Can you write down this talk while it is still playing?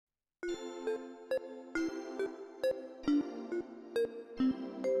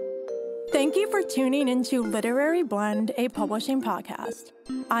Thank you for tuning into Literary Blend, a publishing podcast.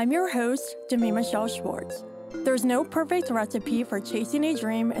 I'm your host, Michelle Schwartz. There's no perfect recipe for chasing a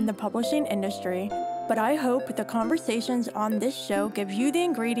dream in the publishing industry, but I hope the conversations on this show give you the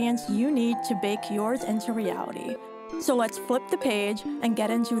ingredients you need to bake yours into reality. So let's flip the page and get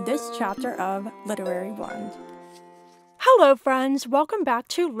into this chapter of Literary Blend. Hello friends, welcome back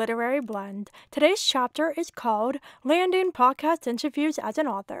to Literary Blend. Today's chapter is called Landing Podcast Interviews as an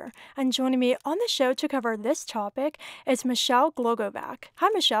Author, and joining me on the show to cover this topic is Michelle Glogovac. Hi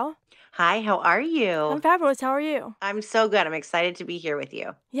Michelle. Hi, how are you? I'm fabulous, how are you? I'm so good. I'm excited to be here with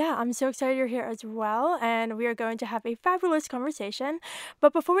you. Yeah, I'm so excited you're here as well, and we are going to have a fabulous conversation.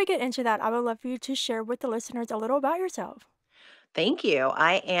 But before we get into that, I would love for you to share with the listeners a little about yourself. Thank you.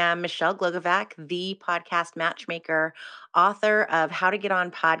 I am Michelle Glogovac, the podcast matchmaker, author of How to Get On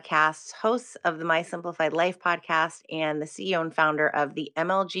Podcasts, host of the My Simplified Life podcast, and the CEO and founder of the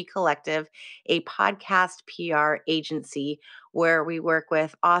MLG Collective, a podcast PR agency where we work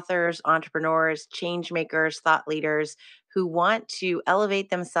with authors, entrepreneurs, change makers, thought leaders who want to elevate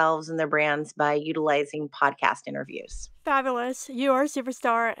themselves and their brands by utilizing podcast interviews. Fabulous. You are a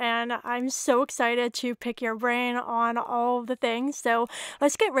superstar, and I'm so excited to pick your brain on all of the things. So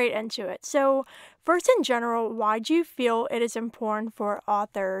let's get right into it. So first, in general, why do you feel it is important for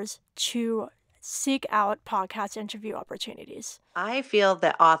authors to seek out podcast interview opportunities? I feel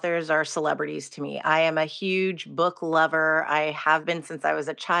that authors are celebrities to me. I am a huge book lover. I have been since I was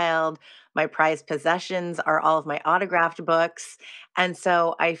a child. My prized possessions are all of my autographed books. And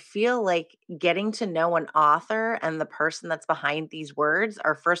so I feel like getting to know an author and the person that's behind these words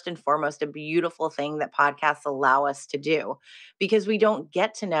are first and foremost a beautiful thing that podcasts allow us to do because we don't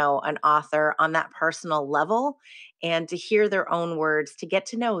get to know an author on that personal level and to hear their own words, to get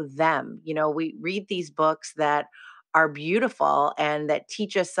to know them. You know, we read these books that are beautiful and that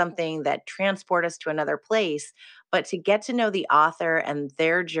teach us something that transport us to another place, but to get to know the author and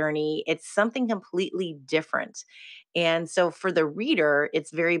their journey, it's something completely different. And so for the reader,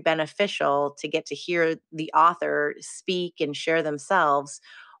 it's very beneficial to get to hear the author speak and share themselves.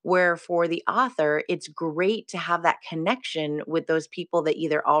 Where for the author, it's great to have that connection with those people that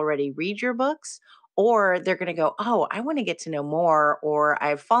either already read your books or they're going to go, oh, I want to get to know more, or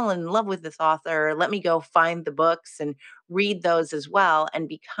I've fallen in love with this author. Let me go find the books and read those as well and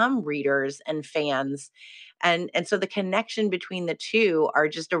become readers and fans. And so the connection between the two are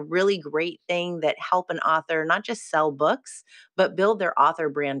just a really great thing that help an author not just sell books, but build their author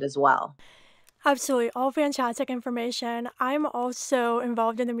brand as well. Absolutely. All fantastic information. I'm also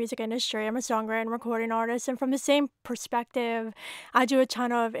involved in the music industry. I'm a songwriter and recording artist. And from the same perspective, I do a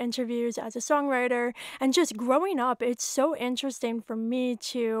ton of interviews as a songwriter. And just growing up, it's so interesting for me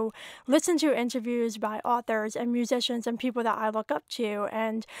to listen to interviews by authors and musicians and people that I look up to.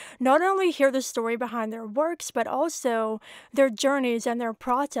 And not only hear the story behind their works, but also their journeys and their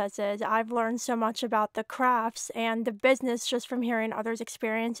processes. I've learned so much about the crafts and the business just from hearing others'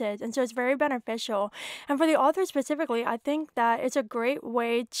 experiences. And so it's very beneficial. And for the author specifically, I think that it's a great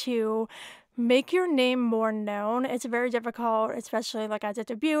way to make your name more known. It's very difficult, especially like as a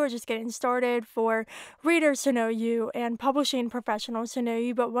debut or just getting started, for readers to know you and publishing professionals to know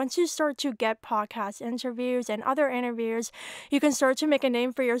you. But once you start to get podcast interviews and other interviews, you can start to make a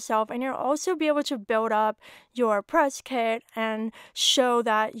name for yourself, and you'll also be able to build up your press kit and show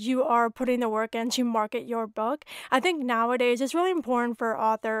that you are putting the work in to market your book. I think nowadays it's really important for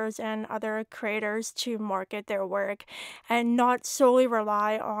authors and other creators to market their work and not solely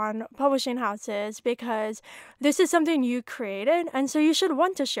rely on publishing houses, because this is something you created, and so you should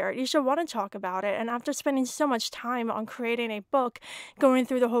want to share it. You should want to talk about it. And after spending so much time on creating a book, going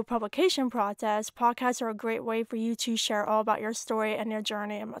through the whole publication process, podcasts are a great way for you to share all about your story and your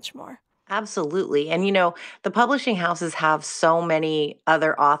journey and much more. Absolutely. And the publishing houses have so many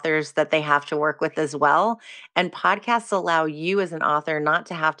other authors that they have to work with as well. And podcasts allow you as an author not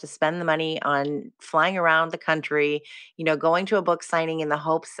to have to spend the money on flying around the country, going to a book signing in the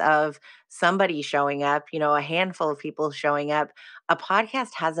hopes of somebody showing up, a handful of people showing up. A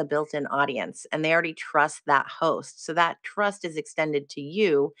podcast has a built in audience and they already trust that host. So that trust is extended to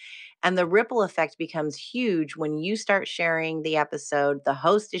you. And the ripple effect becomes huge when you start sharing the episode, the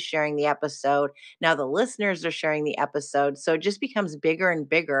host is sharing the episode, now the listeners are sharing the episode. So it just becomes bigger and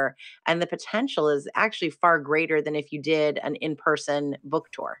bigger. And the potential is actually far greater than if you did an in person book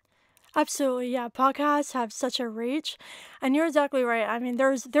tour. Absolutely, yeah. Podcasts have such a reach, and you're exactly right. I mean,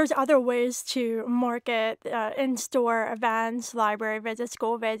 there's other ways to market in-store events, library visits,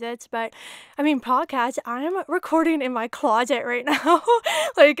 school visits, but I mean, podcasts. I'm recording in my closet right now.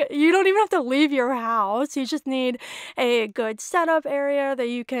 Like, you don't even have to leave your house. You just need a good setup area that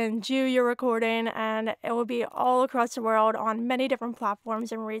you can do your recording, and it will be all across the world on many different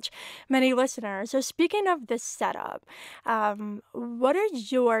platforms and reach many listeners. So, speaking of this setup. What are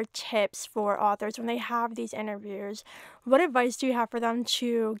your tips for authors when they have these interviews? What advice do you have for them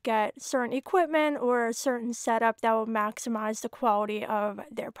to get certain equipment or a certain setup that will maximize the quality of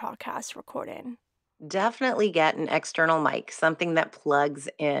their podcast recording? Definitely get an external mic, something that plugs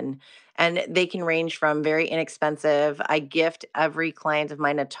in. And they can range from very inexpensive. I gift every client of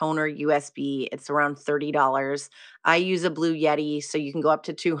mine a toner USB. It's around $30. I use a Blue Yeti, so you can go up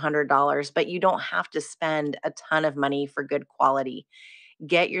to $200, but you don't have to spend a ton of money for good quality.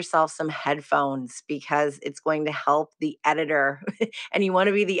 Get yourself some headphones because it's going to help the editor and you want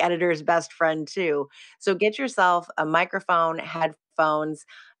to be the editor's best friend too. So get yourself a microphone, headphones.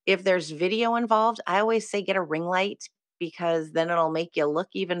 If there's video involved, I always say get a ring light because then it'll make you look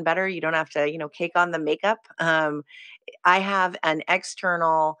even better. You don't have to, cake on the makeup. I have an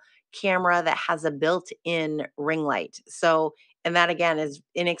external camera that has a built-in ring light. So, and that again is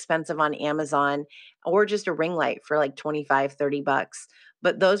inexpensive on Amazon or just a ring light for like 25, $30.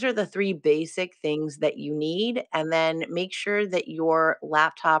 But those are the three basic things that you need. And then make sure that your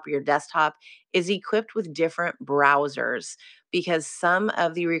laptop or your desktop is equipped with different browsers because some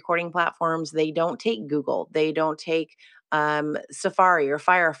of the recording platforms, they don't take Google, they don't take Safari or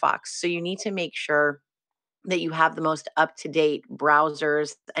Firefox. So you need to make sure that you have the most up to date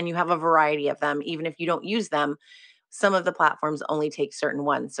browsers and you have a variety of them, even if you don't use them. Some of the platforms only take certain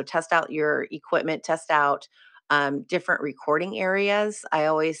ones. So test out your equipment, test out different recording areas. I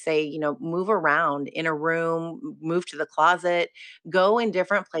always say, move around in a room, move to the closet, go in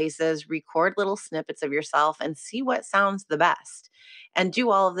different places, record little snippets of yourself and see what sounds the best. And do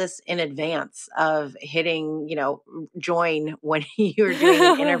all of this in advance of hitting, join when you're doing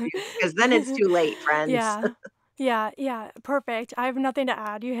an interview, because then it's too late, friends. Yeah. Yeah, yeah, perfect. I have nothing to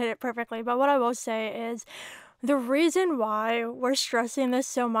add. You hit it perfectly. But what I will say is the reason why we're stressing this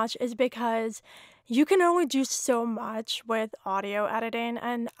so much is because you can only do so much with audio editing,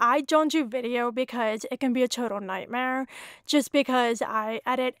 and I don't do video because it can be a total nightmare just because I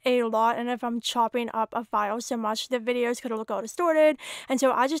edit a lot, and if I'm chopping up a file so much, the videos could look all distorted, and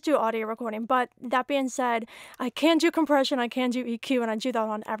so I just do audio recording. But that being said, I can do compression, I can do EQ, and I do that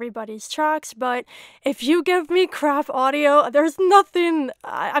on everybody's tracks, but if you give me crap audio, there's nothing,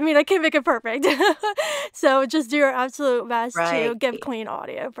 I mean, I can't make it perfect. So just do your absolute best to Right. give clean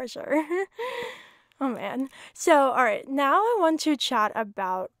audio for sure. Oh man. So, all right, now I want to chat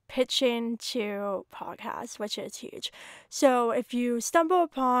about pitching to podcasts, which is huge. So, if you stumble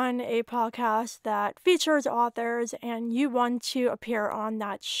upon a podcast that features authors and you want to appear on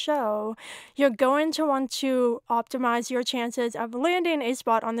that show, you're going to want to optimize your chances of landing a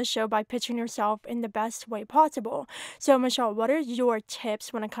spot on the show by pitching yourself in the best way possible. So, Michelle, what are your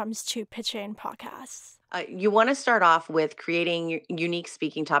tips when it comes to pitching podcasts? You want to start off with creating unique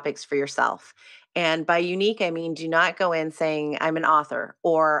speaking topics for yourself. And by unique, I mean do not go in saying, I'm an author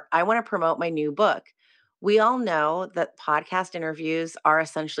or I want to promote my new book. We all know that podcast interviews are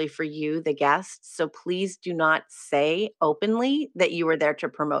essentially for you, the guest. So please do not say openly that you were there to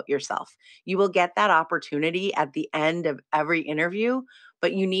promote yourself. You will get that opportunity at the end of every interview,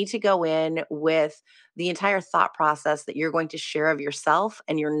 but you need to go in with the entire thought process that you're going to share of yourself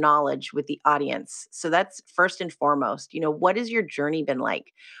and your knowledge with the audience. So that's first and foremost. What has your journey been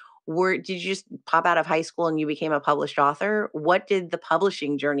like? Did you just pop out of high school and you became a published author? What did the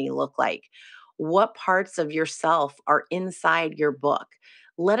publishing journey look like? What parts of yourself are inside your book?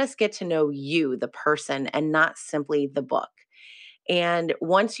 Let us get to know you, the person, and not simply the book. And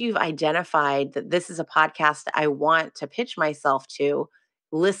once you've identified that this is a podcast I want to pitch myself to,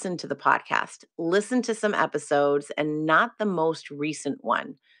 listen to the podcast, listen to some episodes and not the most recent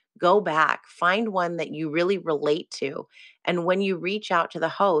one. Go back, find one that you really relate to. And when you reach out to the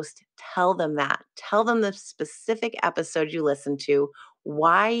host, tell them that. Tell them the specific episode you listened to,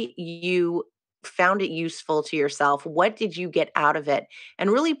 why you found it useful to yourself. What did you get out of it?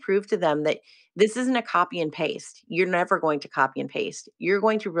 And really prove to them that this isn't a copy and paste. You're never going to copy and paste. You're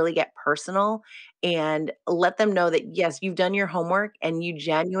going to really get personal and let them know that, yes, you've done your homework and you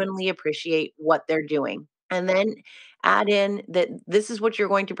genuinely appreciate what they're doing. And then add in that this is what you're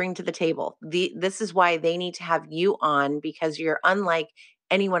going to bring to the table. This is why they need to have you on because you're unlike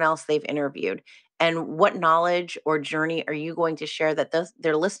anyone else they've interviewed. And what knowledge or journey are you going to share that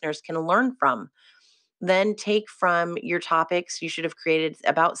their listeners can learn from? Then take from your topics, you should have created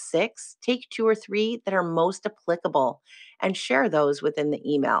about six, take two or three that are most applicable and share those within the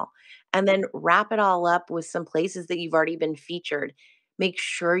email. And then wrap it all up with some places that you've already been featured. Make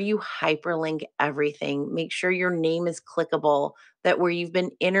sure you hyperlink everything. Make sure your name is clickable, that where you've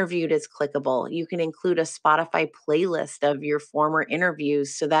been interviewed is clickable. You can include a Spotify playlist of your former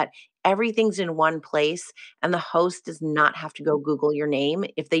interviews so that everything's in one place and the host does not have to go Google your name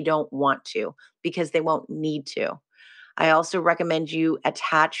if they don't want to because they won't need to. I also recommend you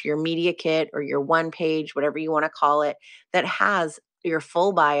attach your media kit or your one page, whatever you want to call it, that has your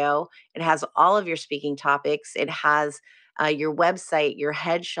full bio. It has all of your speaking topics. It has your website, your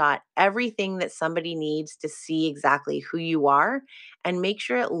headshot, everything that somebody needs to see exactly who you are, and make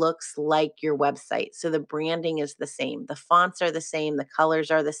sure it looks like your website. So the branding is the same, the fonts are the same, the colors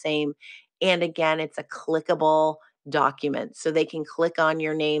are the same. And again, it's a clickable document. So they can click on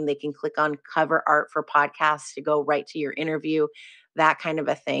your name, they can click on cover art for podcasts to go right to your interview, that kind of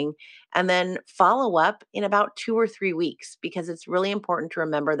a thing. And then follow up in about 2 or 3 weeks because it's really important to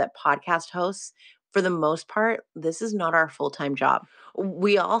remember that podcast hosts, for the most part, this is not our full time job.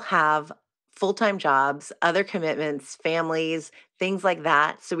 We all have full time jobs, other commitments, families, things like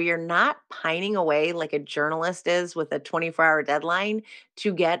that. So we are not pining away like a journalist is with a 24-hour deadline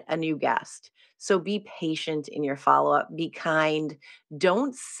to get a new guest. So be patient in your follow up, be kind.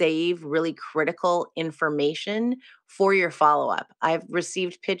 Don't save really critical information for your follow up. I've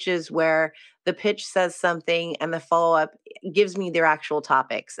received pitches where the pitch says something and the follow up gives me their actual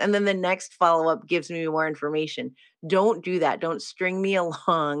topics. And then the next follow up gives me more information. Don't do that. Don't string me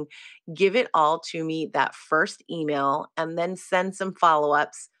along. Give it all to me that first email and then send some follow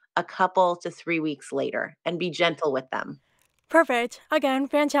ups a couple to 3 weeks later and be gentle with them. Perfect. Again,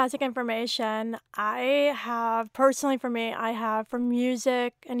 fantastic information. I have personally for me, I have for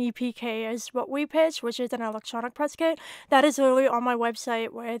music an EPK is what we pitch, which is an electronic press kit. That is literally on my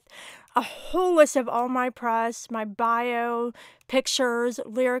website with a whole list of all my press, my bio, pictures,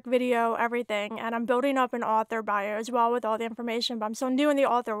 lyric video, everything. And I'm building up an author bio as well with all the information, but I'm still new in the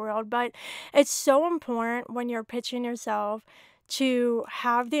author world. But it's so important when you're pitching yourself to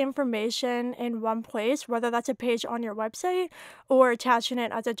have the information in one place, whether that's a page on your website or attaching it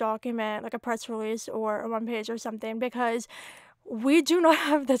as a document, like a press release or a one page or something, because we do not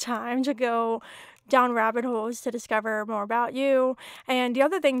have the time to go down rabbit holes to discover more about you. And the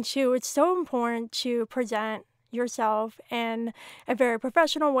other thing, too, it's so important to present yourself in a very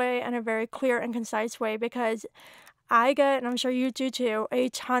professional way and a very clear and concise way because I get, and I'm sure you do too, a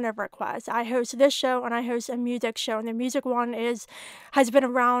ton of requests. I host this show and I host a music show, and the music one has been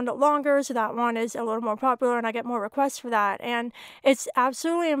around longer, so that one is a little more popular, and I get more requests for that. And it's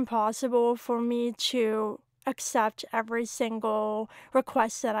absolutely impossible for me to accept every single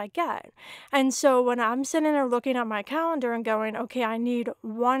request that I get. And so when I'm sitting there looking at my calendar and going, okay, I need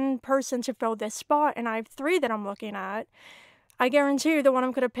one person to fill this spot, and I have three that I'm looking at, I guarantee you the one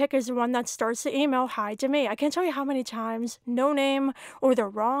I'm going to pick is the one that starts the email, hi to me. I can't tell you how many times, no name or the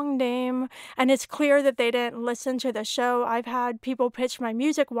wrong name. And it's clear that they didn't listen to the show. I've had people pitch my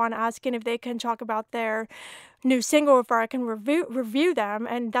music one asking if they can talk about their new single if I can review them.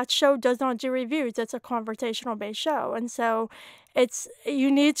 And that show does not do reviews. It's a conversational based show. And so you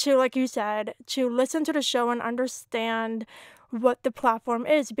need to, like you said, to listen to the show and understand what the platform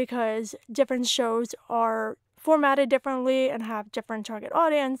is because different shows are formatted differently and have different target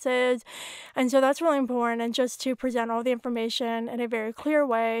audiences. And so that's really important. And just to present all the information in a very clear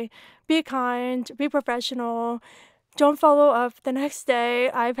way, be kind, be professional, don't follow up the next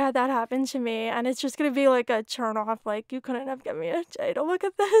day. I've had that happen to me, and it's just gonna be like a turn off. Like you couldn't have given me a day to look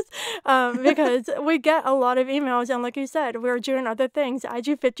at this, because we get a lot of emails, and like you said, we're doing other things. I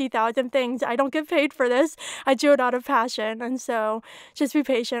do 50,000 things. I don't get paid for this. I do it out of passion, and so just be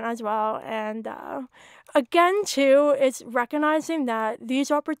patient as well. And again, too, it's recognizing that these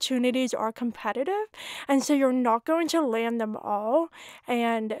opportunities are competitive, and so you're not going to land them all.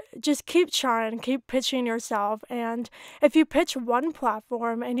 And just keep trying, keep pitching yourself. And if you pitch one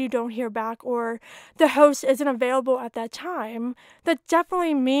platform and you don't hear back or the host isn't available at that time, that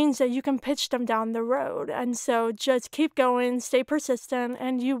definitely means that you can pitch them down the road. And so just keep going, stay persistent,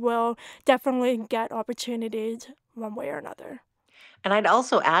 and you will definitely get opportunities one way or another. And I'd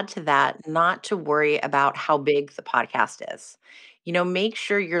also add to that, not to worry about how big the podcast is. Make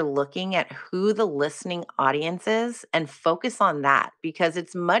sure you're looking at who the listening audience is and focus on that because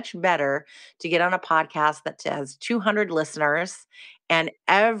it's much better to get on a podcast that has 200 listeners and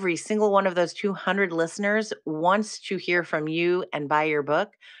every single one of those 200 listeners wants to hear from you and buy your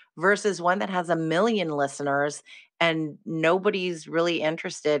book versus one that has a million listeners and nobody's really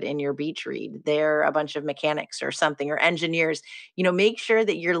interested in your beach read. They're a bunch of mechanics or something or engineers. Make sure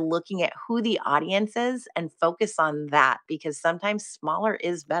that you're looking at who the audience is and focus on that because sometimes smaller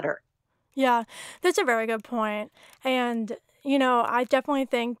is better. Yeah, that's a very good point. And, I definitely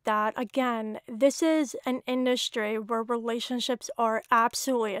think that, again, this is an industry where relationships are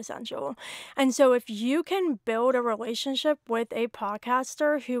absolutely essential. And so if you can build a relationship with a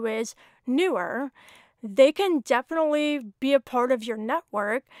podcaster who is newer, they can definitely be a part of your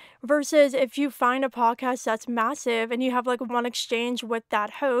network versus if you find a podcast that's massive and you have like one exchange with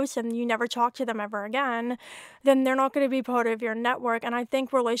that host and you never talk to them ever again, then they're not going to be part of your network. And I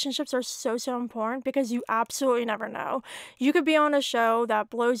think relationships are so, so important because you absolutely never know. You could be on a show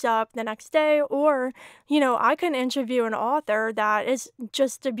that blows up the next day, or, I can interview an author that is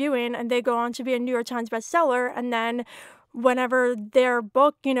just debuting and they go on to be a New York Times bestseller. And then whenever their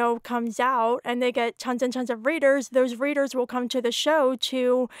book, comes out and they get tons and tons of readers, those readers will come to the show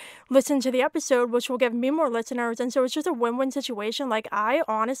to listen to the episode, which will give me more listeners. And so it's just a win-win situation. Like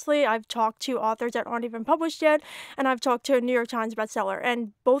I've talked to authors that aren't even published yet, and I've talked to a New York Times bestseller,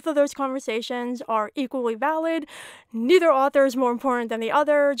 and both of those conversations are equally valid. Neither author is more important than the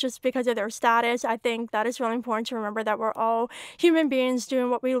other just because of their status. I think that is really important to remember that we're all human beings doing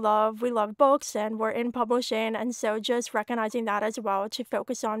what we love. We love books and we're in publishing. And so just recognizing that as well to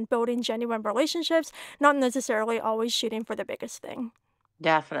focus on building genuine relationships, not necessarily always shooting for the biggest thing.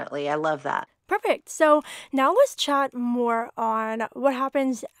 Definitely. I love that. Perfect. So now let's chat more on what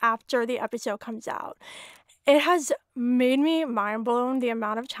happens after the episode comes out. It has made me mind blown the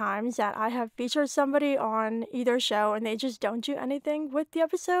amount of times that I have featured somebody on either show and they just don't do anything with the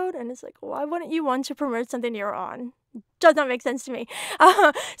episode. And it's like, why wouldn't you want to promote something you're on? Does not make sense to me.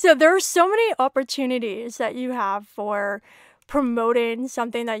 So there are so many opportunities that you have for promoting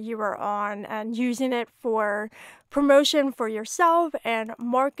something that you were on and using it for promotion for yourself and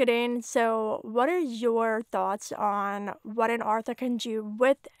marketing. So, what are your thoughts on what an author can do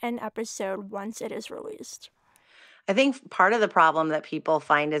with an episode once it is released? I think part of the problem that people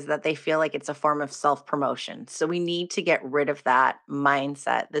find is that they feel like it's a form of self promotion. So we need to get rid of that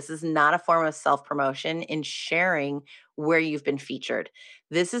mindset. This is not a form of self promotion in sharing where you've been featured.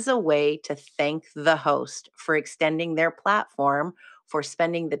 This is a way to thank the host for extending their platform, for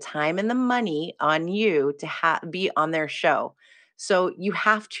spending the time and the money on you to be on their show. So you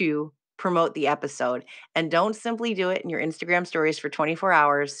have to promote the episode and don't simply do it in your Instagram stories for 24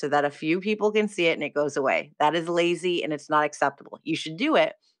 hours so that a few people can see it and it goes away. That is lazy and it's not acceptable. You should do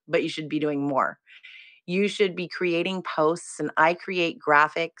it, but you should be doing more. You should be creating posts, and I create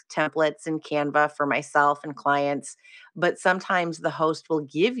graphic templates in Canva for myself and clients, but sometimes the host will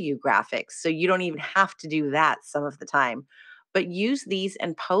give you graphics, so you don't even have to do that some of the time. But use these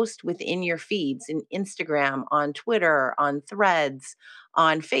and post within your feeds in Instagram, on Twitter, on Threads,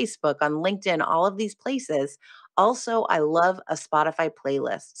 on Facebook, on LinkedIn, all of these places. Also, I love a Spotify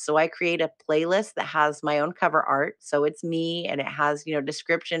playlist. So I create a playlist that has my own cover art. So it's me and it has,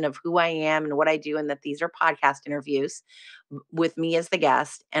 description of who I am and what I do and that these are podcast interviews with me as the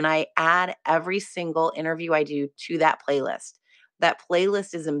guest. And I add every single interview I do to that playlist. That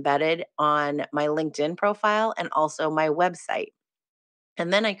playlist is embedded on my LinkedIn profile and also my website.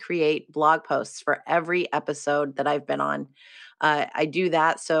 And then I create blog posts for every episode that I've been on. I do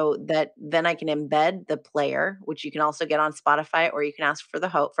that so that then I can embed the player, which you can also get on Spotify, or you can ask for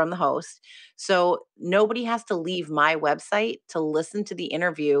from the host. So nobody has to leave my website to listen to the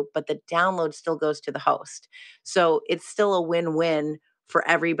interview, but the download still goes to the host. So it's still a win-win for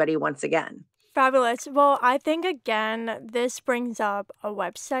everybody once again. Fabulous. Well, I think again, this brings up a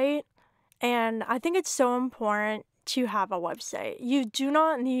website. And I think it's so important to have a website. You do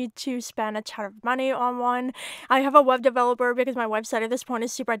not need to spend a ton of money on one. I have a web developer because my website at this point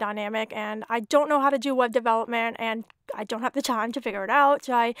is super dynamic and I don't know how to do web development and I don't have the time to figure it out.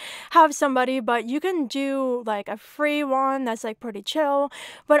 So I have somebody, but you can do like a free one that's like pretty chill.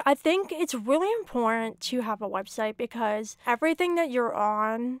 But I think it's really important to have a website because everything that you're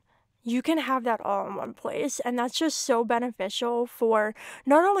on, you can have that all in one place. And that's just so beneficial for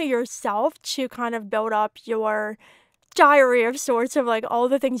not only yourself to kind of build up your diary of sorts of like all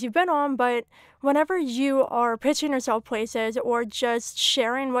the things you've been on, but whenever you are pitching yourself places or just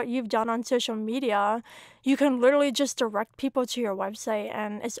sharing what you've done on social media, you can literally just direct people to your website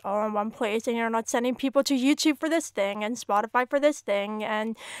and it's all in one place and you're not sending people to YouTube for this thing and Spotify for this thing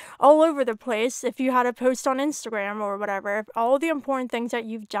and all over the place. If you had a post on Instagram or whatever, if all the important things that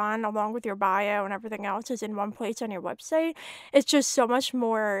you've done along with your bio and everything else is in one place on your website, it's just so much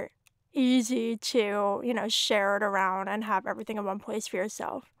more easy to, share it around and have everything in one place for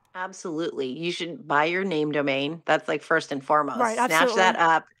yourself. Absolutely. You should buy your name domain. That's like first and Right, foremost. Snatch that absolutely.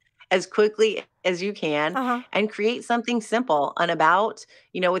 up as quickly as you can Uh-huh. and create something simple, an about,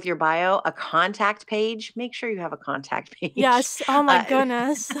 with your bio, a contact page. Make sure you have a contact page. Yes, oh my Uh,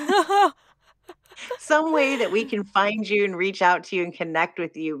 goodness. some way that we can find you and reach out to you and connect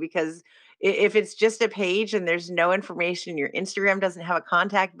with you because if it's just a page and there's no information, your Instagram doesn't have a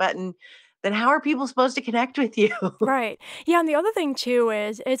contact button, then how are people supposed to connect with you? Right. Yeah, and the other thing too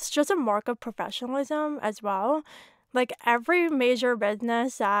is it's just a mark of professionalism as well. Like every major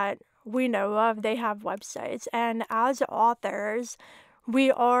business that we know of, they have websites. And as authors,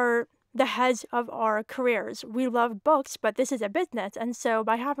 we are the heads of our careers. We love books, but this is a business. And so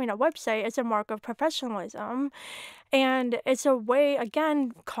by having a website, it's a mark of professionalism. And it's a way,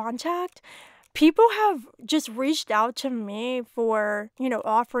 again, contact. People have just reached out to me for,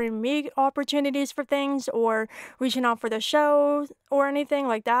 offering me opportunities for things or reaching out for the show or anything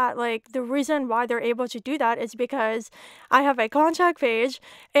like that. Like, the reason why they're able to do that is because I have a contact page,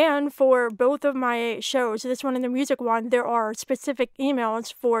 and for both of my shows, this one and the music one, there are specific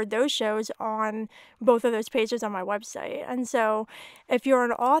emails for those shows on both of those pages on my website. And so, if you're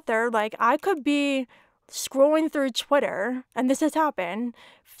an author, like, I could be scrolling through Twitter, and this has happened,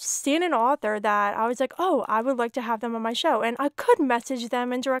 seeing an author that I was like, oh, I would like to have them on my show. And I could message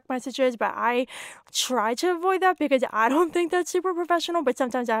them in direct messages, but I try to avoid that because I don't think that's super professional, but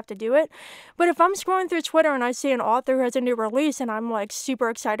sometimes I have to do it. But if I'm scrolling through Twitter and I see an author who has a new release and I'm like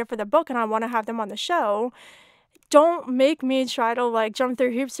super excited for the book and I want to have them on the show, don't make me try to like jump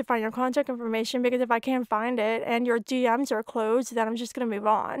through hoops to find your contact information, because if I can't find it and your DMs are closed, then I'm just going to move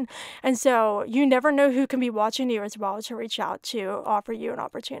on. And so you never know who can be watching you as well to reach out to offer you an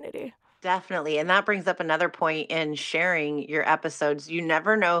opportunity. Definitely, and that brings up another point in sharing your episodes. You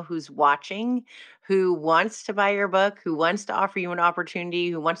never know who's watching, who wants to buy your book, who wants to offer you an opportunity,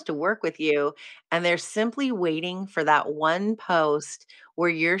 who wants to work with you, and they're simply waiting for that one post where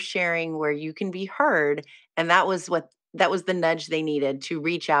you're sharing where you can be heard, and that was the nudge they needed to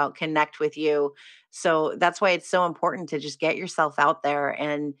reach out, connect with you. So that's why it's so important to just get yourself out there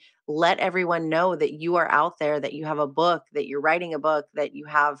and let everyone know that you are out there, that you have a book, that you're writing a book, that you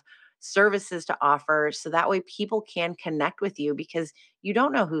have services to offer so that way people can connect with you because you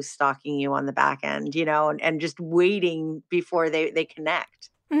don't know who's stalking you on the back end, and just waiting before they connect.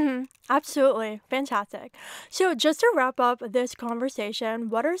 Absolutely. Fantastic. So, just to wrap up this conversation,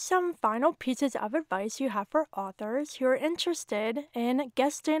 what are some final pieces of advice you have for authors who are interested in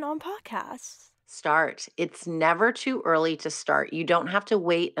guesting on podcasts? Start. It's never too early to start. You don't have to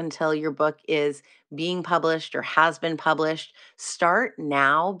wait until your book is being published or has been published. Start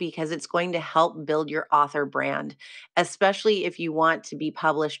now because it's going to help build your author brand, especially if you want to be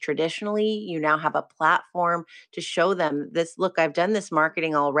published traditionally. You now have a platform to show them this look, I've done this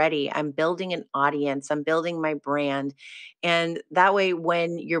marketing already. I'm building an audience, I'm building my brand. And that way,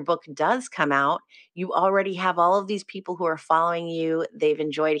 when your book does come out, you already have all of these people who are following you. They've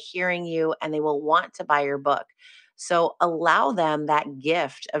enjoyed hearing you and they will want to buy your book. So allow them that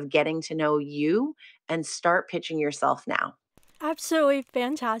gift of getting to know you and start pitching yourself now. Absolutely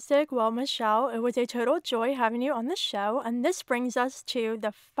fantastic. Well, Michelle, it was a total joy having you on the show. And this brings us to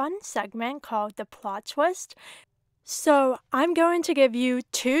the fun segment called the plot twist. So, I'm going to give you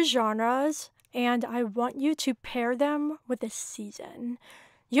two genres, and I want you to pair them with a season.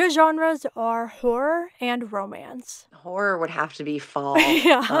 Your genres are horror and romance. Horror would have to be fall.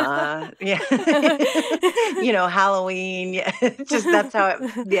 Yeah. Yeah. Halloween. Yeah. Just that's how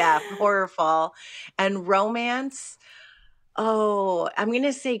yeah, horror fall. And romance. Oh, I'm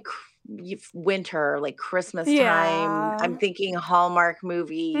gonna say winter, like Christmas time. Yeah. I'm thinking Hallmark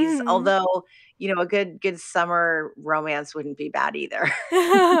movies, Mhm. although, a good summer romance wouldn't be bad either.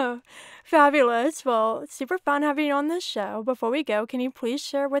 Fabulous. Well, super fun having you on this show. Before we go, can you please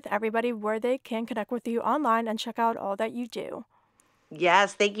share with everybody where they can connect with you online and check out all that you do?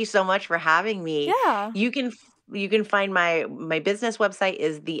 Yes, thank you so much for having me. Yeah. You can find my business website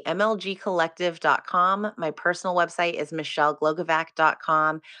is the mlgcollective.com. My personal website is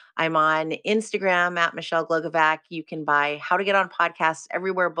michelleglogovac.com. I'm on Instagram at Michelle Glogovac. You can buy How to Get on Podcasts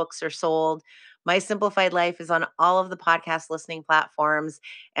everywhere books are sold. My Simplified Life is on all of the podcast listening platforms,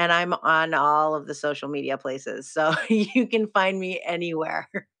 and I'm on all of the social media places. So you can find me anywhere.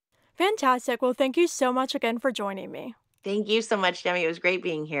 Fantastic. Well, thank you so much again for joining me. Thank you so much, Demi. It was great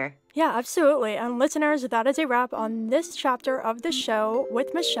being here. Yeah, absolutely. And listeners, that is a wrap on this chapter of the show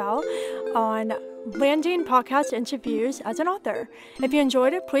with Michelle on landing podcast interviews as an author. If you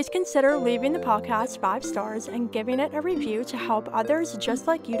enjoyed it, please consider leaving the podcast 5 stars and giving it a review to help others just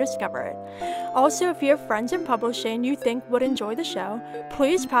like you discover it. Also, if you have friends in publishing you think would enjoy the show,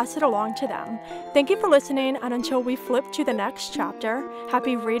 please pass it along to them. Thank you for listening, and until we flip to the next chapter,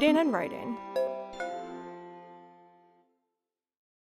 happy reading and writing.